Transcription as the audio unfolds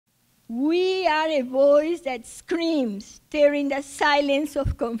We are a voice that screams, tearing the silence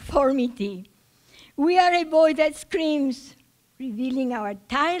of conformity. We are a voice that screams, revealing our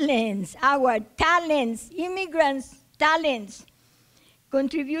talents, immigrants' talents,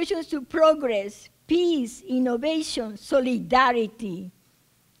 contributions to progress, peace, innovation, solidarity.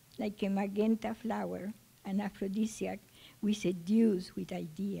 Like a magenta flower, an aphrodisiac, we seduce with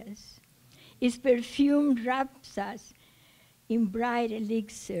ideas. Its perfume wraps us in bright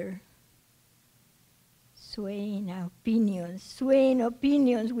elixir, swaying opinions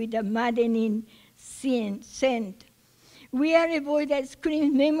with a maddening scent. We are a voice that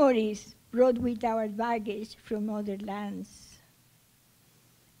screams memories brought with our baggage from other lands.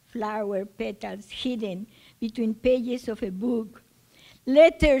 Flower petals hidden between pages of a book.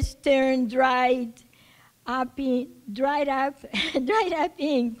 Letters turned dried up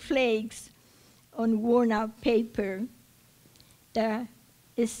ink flakes on worn-out paper. The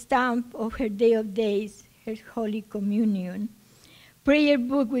stamp of her Day of Days, her Holy Communion. Prayer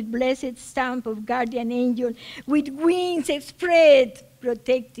book with blessed stamp of guardian angel, with wings spread,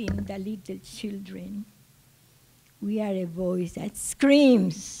 protecting the little children. We are a voice that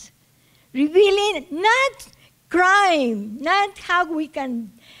screams, revealing not crime, not how we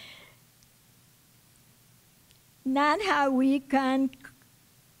can,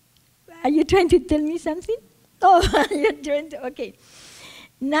 are you trying to tell me something? Oh, you're trying to, okay.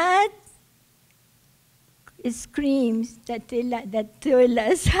 Not screams that tell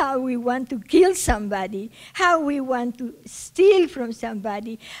us how we want to kill somebody, how we want to steal from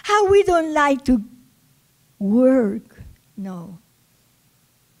somebody, how we don't like to work. No.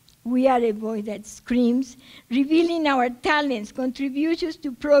 We are a voice that screams, revealing our talents, contributions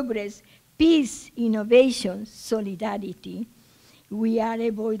to progress, peace, innovation, solidarity. We are a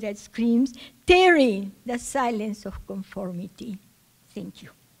voice that screams, tearing the silence of conformity. Thank you.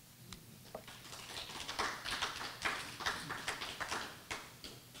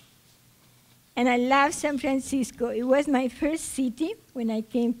 And I love San Francisco. It was my first city when I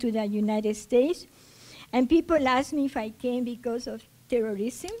came to the United States. And people asked me if I came because of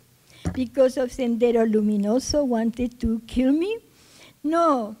terrorism, because of Sendero Luminoso wanted to kill me.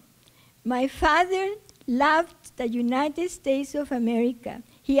 No, my father loved the United States of America.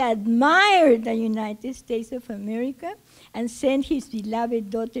 He admired the United States of America and sent his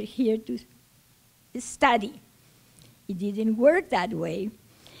beloved daughter here to study. It didn't work that way.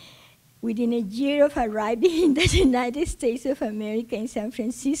 Within a year of arriving in the United States of America in San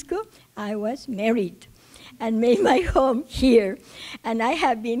Francisco, I was married and made my home here. And I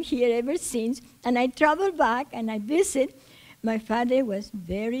have been here ever since. And I travel back and I visit. My father was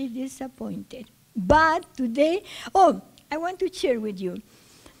very disappointed. But today, I want to share with you.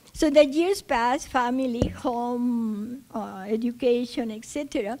 So the years passed, family, home, education,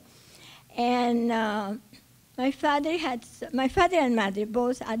 etc. And my father and mother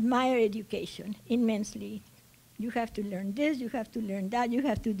both admire education immensely. You have to learn this, you have to learn that, you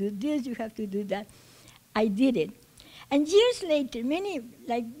have to do this, you have to do that. I did it. And years later,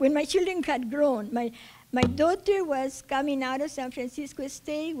 like when my children had grown, my daughter was coming out of San Francisco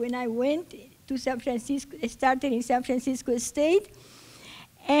State when I went to San Francisco, started in San Francisco State.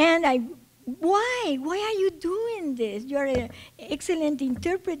 And why are you doing this? You're an excellent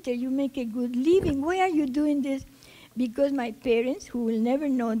interpreter, you make a good living. Why are you doing this? Because my parents, who will never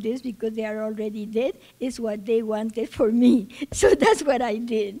know this because they are already dead, is what they wanted for me. So that's what I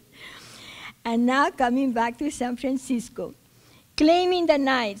did. And now coming back to San Francisco, claiming the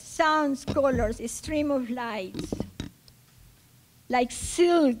night, sounds, colors, a stream of lights, like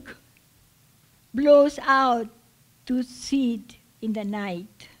silk blows out to seed in the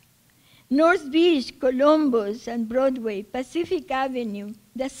night. North Beach, Columbus, and Broadway, Pacific Avenue,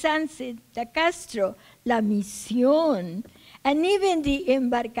 the Sunset, the Castro, La Misión, and even the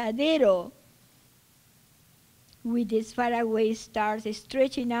Embarcadero, with its faraway stars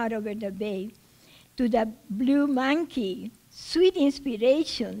stretching out over the bay, to the Blue Monkey, Sweet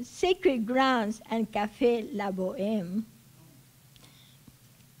Inspiration, Sacred Grounds, and Café La Bohème.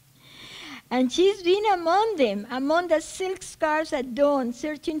 And she's been among them, among the silk scarves at dawn,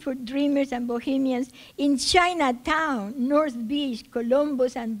 searching for dreamers and bohemians in Chinatown, North Beach,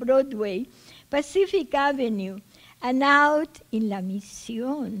 Columbus, and Broadway, Pacific Avenue, and out in La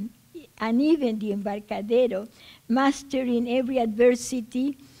Misión, and even the Embarcadero, mastering every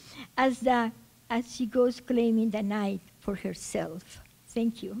adversity as she goes claiming the night for herself.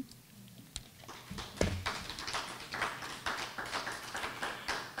 Thank you.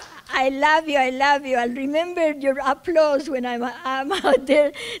 I love you, I love you. I'll remember your applause when I'm out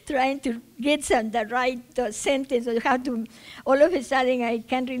there trying to get the right sentence or how to, all of a sudden I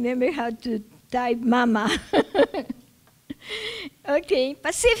can't remember how to type mama. Okay,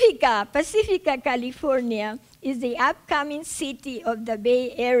 Pacifica, California is the upcoming city of the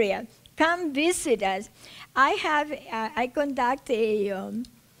Bay Area. Come visit us. I conduct a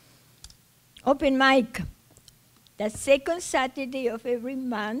open mic the second Saturday of every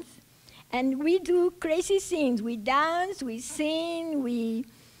month, and we do crazy things. We dance, we sing, we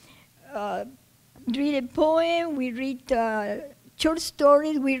read a poem, we read short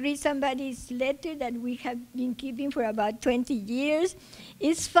stories, we read somebody's letter that we have been keeping for about 20 years.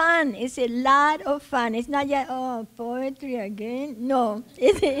 It's fun. It's a lot of fun. It's not just, oh, poetry again. No,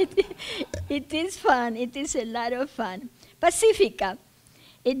 it is fun. It is a lot of fun. Pacifica,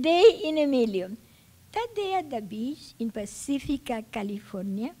 a day in a million. That day at the beach in Pacifica,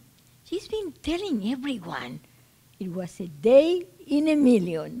 California, she's been telling everyone it was a day in a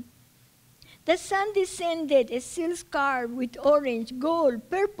million. The sun descended, a silk scarf with orange, gold,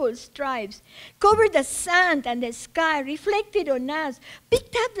 purple stripes, covered the sand and the sky, reflected on us,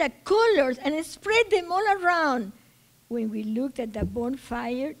 picked up the colors and spread them all around. When we looked at the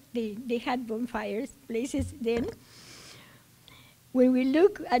bonfire, they had bonfires places then. When we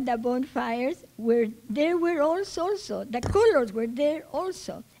looked at the bonfires, there were also, the colors were there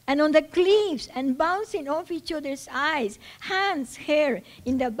also. And on the cliffs and bouncing off each other's eyes, hands, hair,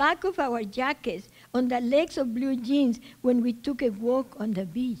 in the back of our jackets, on the legs of blue jeans when we took a walk on the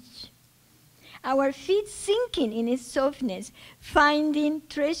beach. Our feet sinking in its softness, finding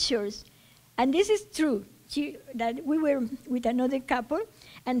treasures. And this is true, that we were with another couple,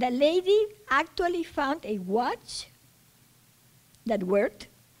 and the lady actually found a watch that worked,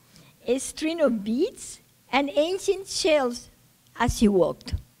 a string of beads, and ancient shells as she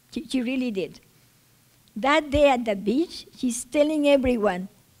walked. She really did. That day at the beach, she's telling everyone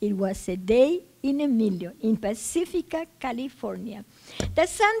it was a day in a million in Pacifica, California. The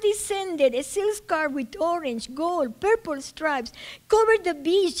sun descended, a silk scarf with orange, gold, purple stripes, covered the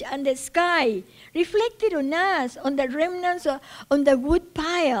beach and the sky, reflected on us, on the remnants on the wood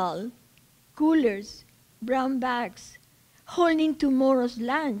pile, coolers, brown bags, holding tomorrow's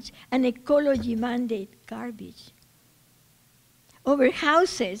lunch and ecology mandate garbage. Over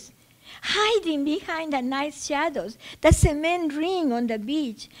houses, hiding behind the night shadows, the cement ring on the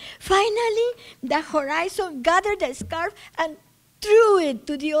beach. Finally, the horizon gathered the scarf and threw it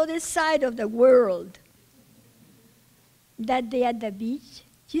to the other side of the world. That day at the beach,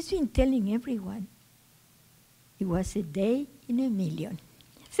 she's been telling everyone it was a day in a million.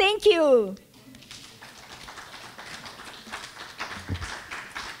 Thank you.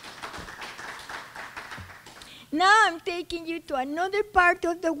 Now I'm taking you to another part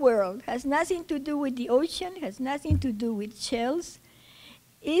of the world. Has nothing to do with the ocean, has nothing to do with shells.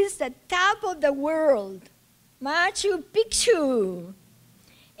 It's the top of the world, Machu Picchu,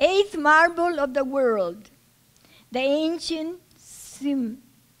 8th marvel of the world, the ancient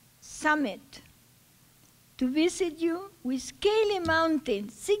summit. To visit you, we scale a mountain,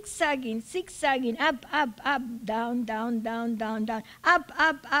 zigzagging, up, down,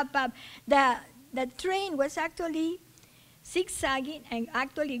 up. The train was actually zigzagging and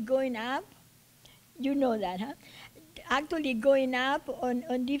actually going up. You know that, huh? Actually going up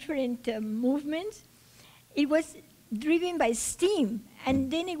on different movements. It was driven by steam, and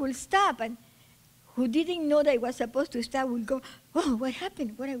then it will stop. And who didn't know that it was supposed to stop will go, oh, what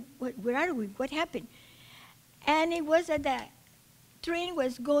happened? Where are we? What happened? And it was that the train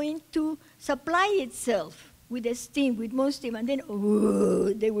was going to supply itself with the steam, with more steam, and then it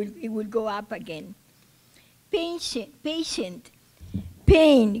will go up again. Patient,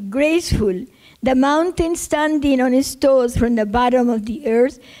 pain, graceful. The mountain standing on its toes from the bottom of the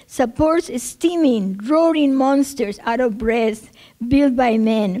earth supports steaming, roaring monsters out of breath, built by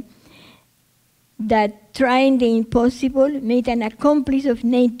men that, trying the impossible, made an accomplice of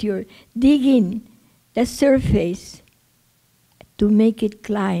nature, digging the surface to make it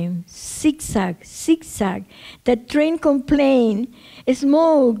climb, zigzag. The train complained,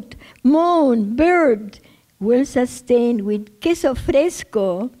 smoked, moaned, bird, well sustained with queso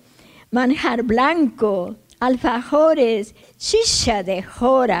fresco, manjar blanco, alfajores, chicha de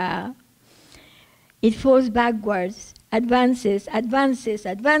jora. It falls backwards, advances.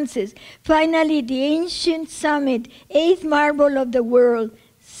 Finally, the ancient summit, 8th marvel of the world,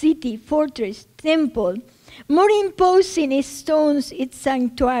 city, fortress, temple, more imposing its stones, its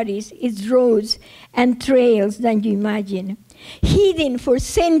sanctuaries, its roads and trails than you imagine. Hidden for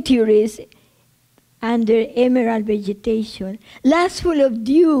centuries under emerald vegetation, lustful of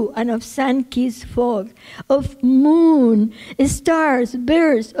dew and of sun-kissed fog, of moon, stars,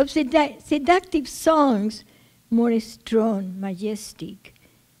 birds, of seductive songs, more strong, majestic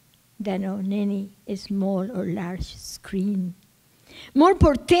than on any small or large screen. More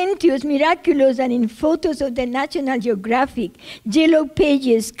portentous, miraculous than in photos of the National Geographic, yellow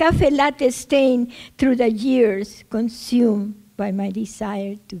pages, cafe latte stained through the years, consumed by my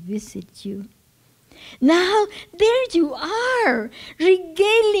desire to visit you. Now there you are,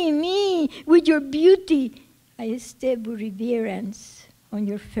 regaling me with your beauty. I step with reverence on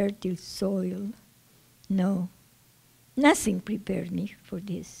your fertile soil. No, nothing prepared me for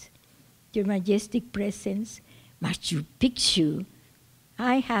this. Your majestic presence, Machu Picchu.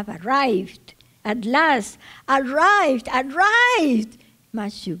 I have arrived, at last, arrived,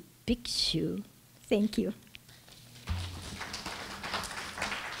 Machu Picchu. Thank you.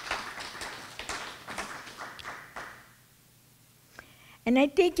 And I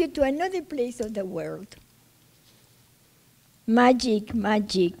take you to another place of the world. Magic,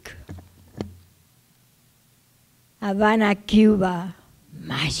 magic. Havana, Cuba,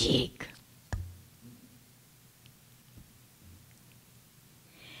 magic.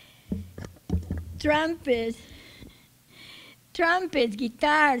 Trumpets,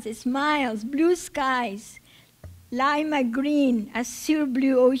 guitars, smiles, blue skies, Lima green, azure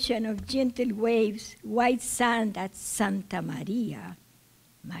blue ocean of gentle waves, white sand at Santa Maria,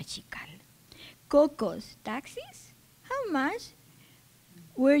 magical. Cocos, taxis? How much?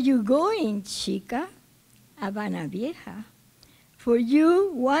 Where you going, chica? Habana Vieja. For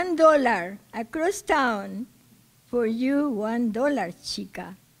you, $1 across town. For you, $1,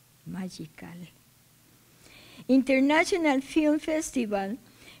 chica, magical. International Film Festival,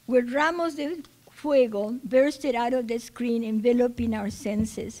 where Ramos de Fuego bursted out of the screen, enveloping our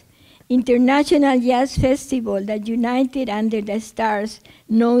senses. International Jazz Festival that united under the stars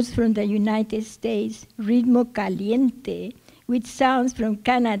notes from the United States, ritmo caliente, with sounds from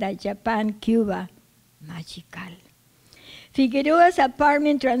Canada, Japan, Cuba, magical. Figueroa's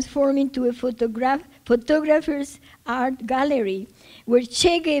apartment transformed into a photographer's art gallery, where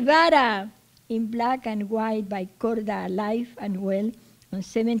Che Guevara, in black and white by Corda, alive and well, on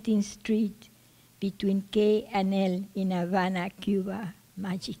 17th Street, between K and L in Havana, Cuba,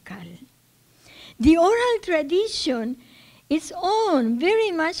 magical. The oral tradition is on,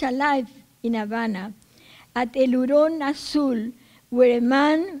 very much alive in Havana, at El Hurón Azul, where a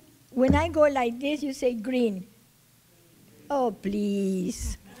man, when I go like this, you say green. Oh,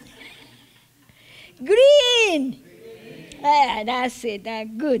 please. Green! Ah, that's it.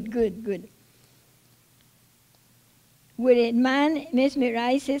 Good. Where a man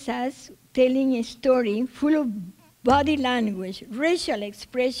mesmerizes us, telling a story full of body language, racial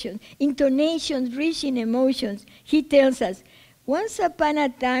expression, intonations, reaching emotions. He tells us, once upon a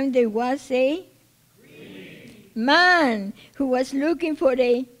time there was a man who was looking for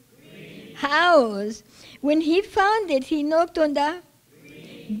a house. When he found it, he knocked on the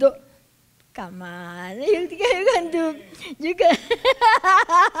door. Come on, you can do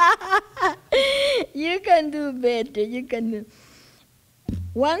better. You can do.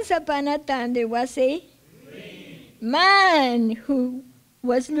 Once upon a time, there was a man who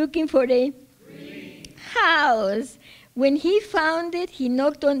was looking for a house. When he found it, he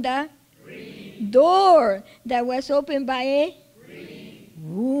knocked on the door that was opened by a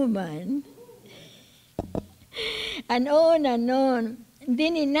woman. And on and on.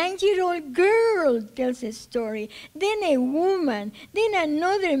 Then a 9-year-old girl tells a story. Then a woman. Then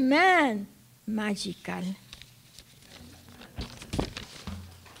another man. Magical.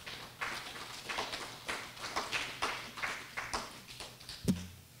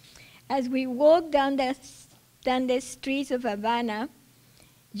 As we walk down the streets of Havana,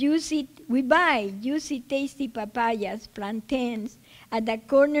 we buy juicy, tasty papayas, plantains, at the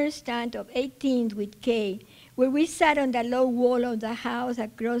corner stand of 18th with K, where we sat on the low wall of the house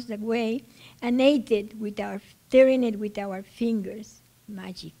across the way and ate it tearing it with our fingers.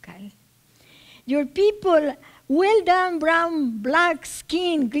 Magical. Your people, well done brown, black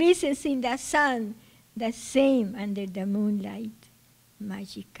skin glistens in the sun, the same under the moonlight.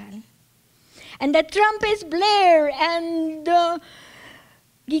 Magical. And the trumpets blare, and the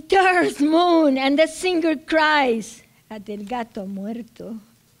guitars moan, and the singer cries at El Gato Muerto.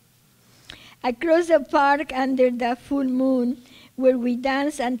 Across the park under the full moon, where we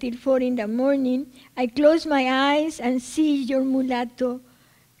dance until 4 in the morning, I close my eyes and see your mulatto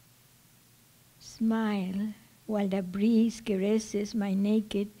smile while the breeze caresses my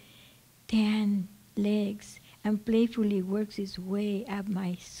naked tan legs and playfully works its way up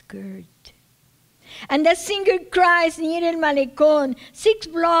my skirt. And the singer cries near El Malecón, 6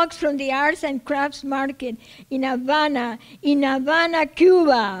 blocks from the Arts and Crafts Market in Havana,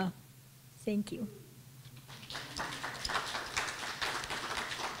 Cuba. Thank you.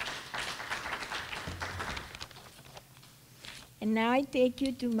 And now I take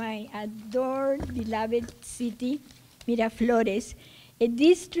you to my adored, beloved city, Miraflores, a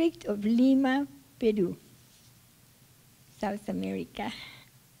district of Lima, Peru, South America.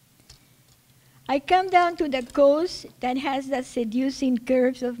 I come down to the coast that has the seducing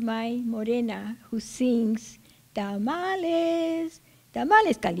curves of my morena, who sings, tamales,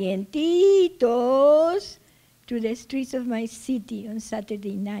 tamales calientitos, through the streets of my city on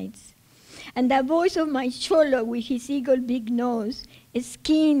Saturday nights. And the voice of my cholo with his eagle big nose,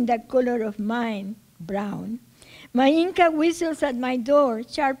 skin the color of mine, brown. My Inca whistles at my door,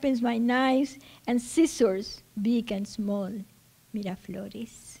 sharpens my knives and scissors, big and small,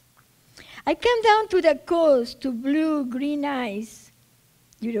 Miraflores. I come down to the coast to blue, green eyes,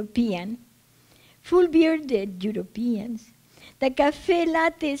 European, full-bearded Europeans. The café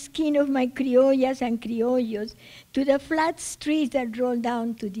latte skin of my criollas and criollos to the flat streets that roll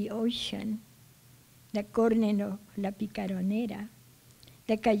down to the ocean. The corner of La Picaronera,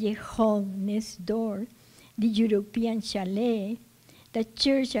 the callejón next door, the European chalet, the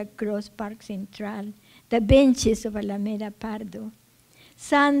church across Park Central, the benches of Alameda Pardo,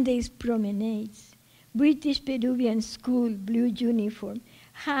 Sundays promenades, British Peruvian school, blue uniform,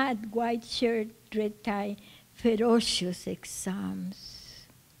 hat, white shirt, red tie, ferocious exams.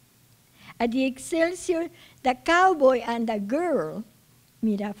 At the Excelsior, the cowboy and the girl,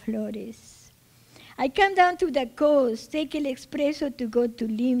 Miraflores. I come down to the coast, take el expreso to go to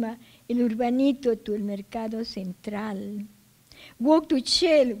Lima, el urbanito to el Mercado Central. Walk to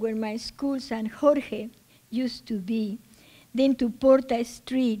Shell, where my school San Jorge used to be, then to Porta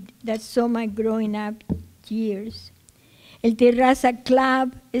Street, that saw my growing up years. El Terraza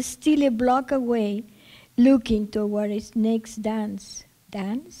Club is still a block away, looking toward its next dance.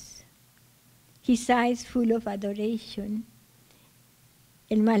 Dance? His eyes full of adoration.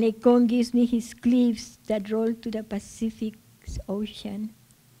 El Malecón gives me his cliffs that roll to the Pacific Ocean.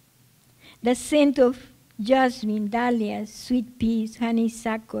 The scent of jasmine, dahlias, sweet peas,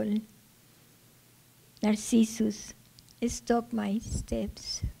 honeysuckle, narcissus, stalk my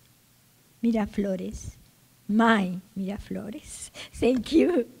steps. Miraflores, my Miraflores. Thank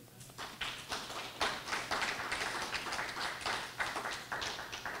you.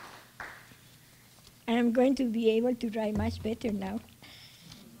 And I'm going to be able to write much better now.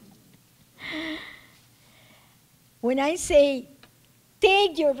 When I say,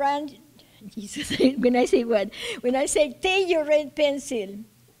 take your Jesus, when I say what? When I say, take your red pencil,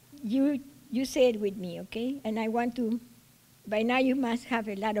 you say it with me, okay? And I want to, by now you must have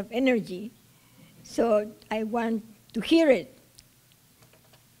a lot of energy, so I want to hear it.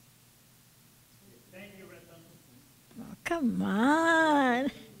 Take your red pencil. Oh, come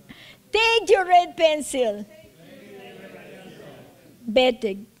on. Take your red pencil.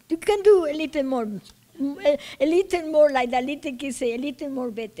 Better. You can do a little more like the little kids say, a little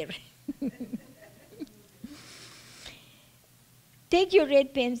more better. Take your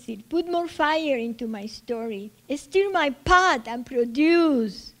red pencil, put more fire into my story, stir my pot and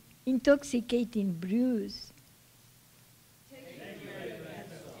produce intoxicating brews.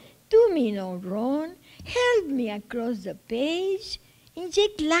 Do me no wrong, help me across the page,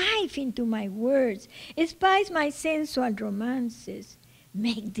 inject life into my words, spice my sensual romances,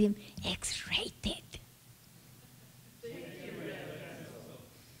 make them X-rated.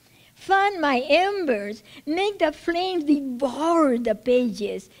 Fan my embers, make the flames devour the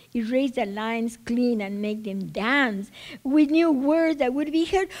pages, erase the lines clean and make them dance with new words that would be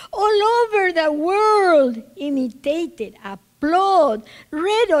heard all over the world, imitated, applaud,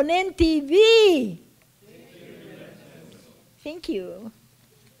 read on NTV. Thank you.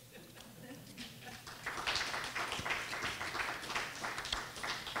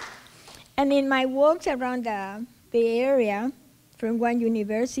 And in my walks around the Bay Area, from one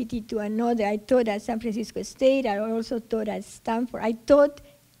university to another, I taught at San Francisco State, I also taught at Stanford. I taught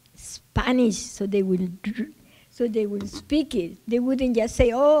Spanish so they will speak it. They wouldn't just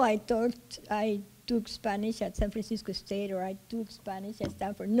say, oh, I took Spanish at San Francisco State or I took Spanish at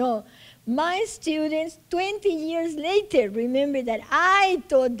Stanford. No, my students 20 years later remember that I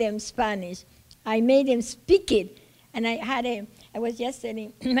taught them Spanish. I made them speak it. And I was just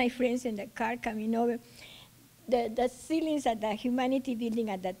telling my friends in the car coming over, the ceilings at the Humanity Building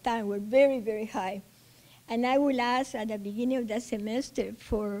at that time were very, very high. And I will ask at the beginning of the semester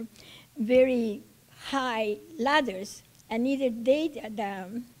for very high ladders. And either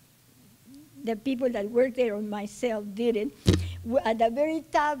the people that worked there or myself did it. At the very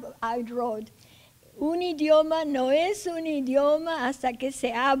top, I wrote, un idioma no es un idioma hasta que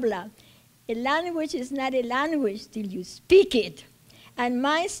se habla. A language is not a language till you speak it. And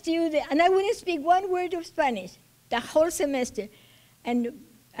my student, and I wouldn't speak one word of Spanish the whole semester. And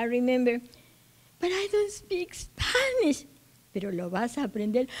I remember, but I don't speak Spanish. Pero lo vas a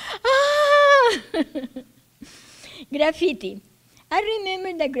aprender. Ah! Graffiti. I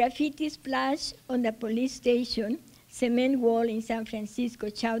remember the graffiti splash on the police station, cement wall in San Francisco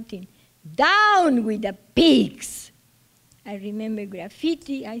shouting, "Down with the pigs!" I remember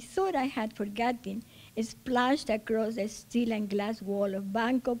graffiti I thought I had forgotten, splashed across the steel and glass wall of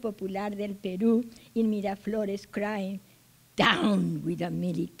Banco Popular del Perú in Miraflores crying, "Down with the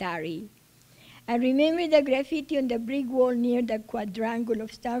military!" I remember the graffiti on the brick wall near the quadrangle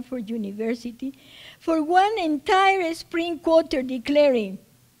of Stanford University for one entire spring quarter declaring,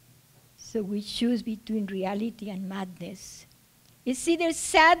 "So we choose between reality and madness. It's either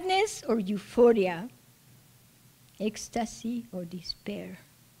sadness or euphoria, ecstasy or despair."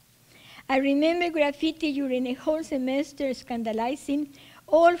 I remember graffiti during a whole semester scandalizing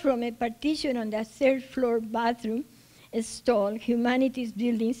all from a partition on the third floor bathroom stall, Humanities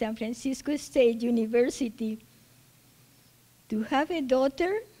Building, San Francisco State University. To have a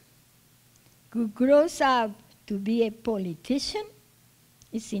daughter who grows up to be a politician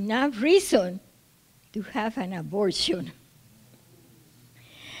is enough reason to have an abortion.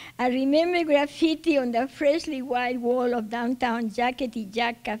 I remember graffiti on the freshly white wall of downtown Jackety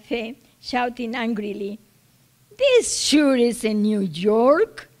Jack Cafe shouting angrily, "This sure isn't New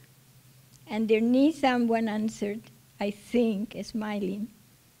York." Underneath someone answered, I think, smiling,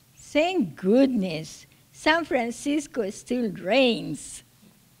 "Thank goodness, San Francisco still rains."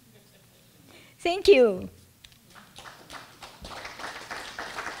 Thank you.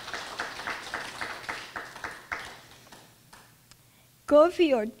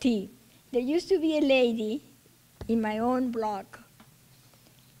 Coffee or tea? There used to be a lady in my own block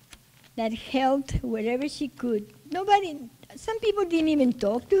that helped wherever she could. Some people didn't even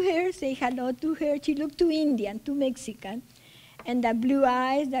talk to her, say hello to her. She looked too Indian, too Mexican. And the blue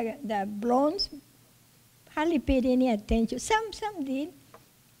eyes, the blondes, hardly paid any attention. Some did.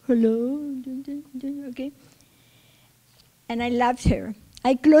 Hello, okay. And I loved her.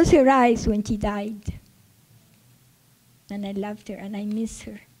 I closed her eyes when she died. And I loved her, and I miss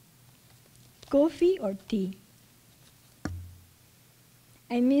her. Coffee or tea?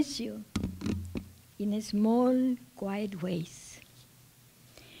 I miss you in small, quiet ways.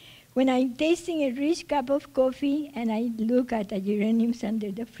 When I'm tasting a rich cup of coffee and I look at the geraniums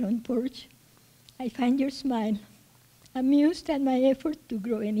under the front porch, I find your smile, amused at my effort to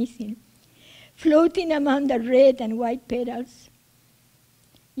grow anything, floating among the red and white petals.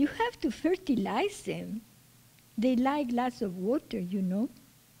 You have to fertilize them. They like lots of water, you know,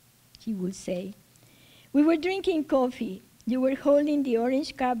 he will say. We were drinking coffee. You were holding the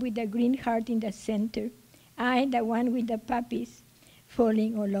orange cup with the green heart in the center. I, the one with the puppies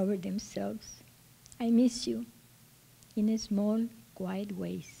falling all over themselves. I miss you in small, quiet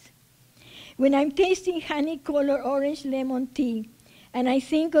ways. When I'm tasting honey-colored orange lemon tea, and I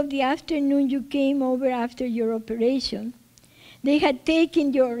think of the afternoon you came over after your operation, they had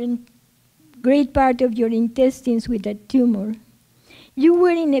taken great part of your intestines with a tumor. You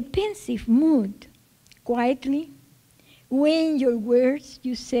were in a pensive mood. Quietly, weighing your words,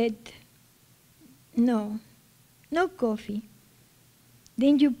 you said, "No, no coffee."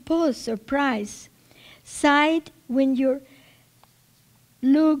 Then you paused, surprised, sighed when your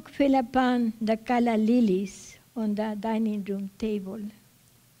look fell upon the calla lilies on the dining room table,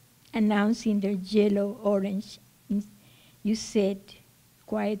 announcing their yellow-orange. You said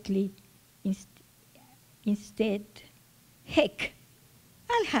quietly, instead, "Heck,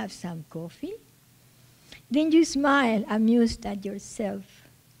 I'll have some coffee." Then you smile, amused at yourself.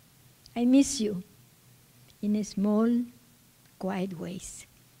 I miss you in small, quiet ways.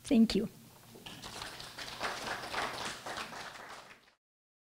 Thank you.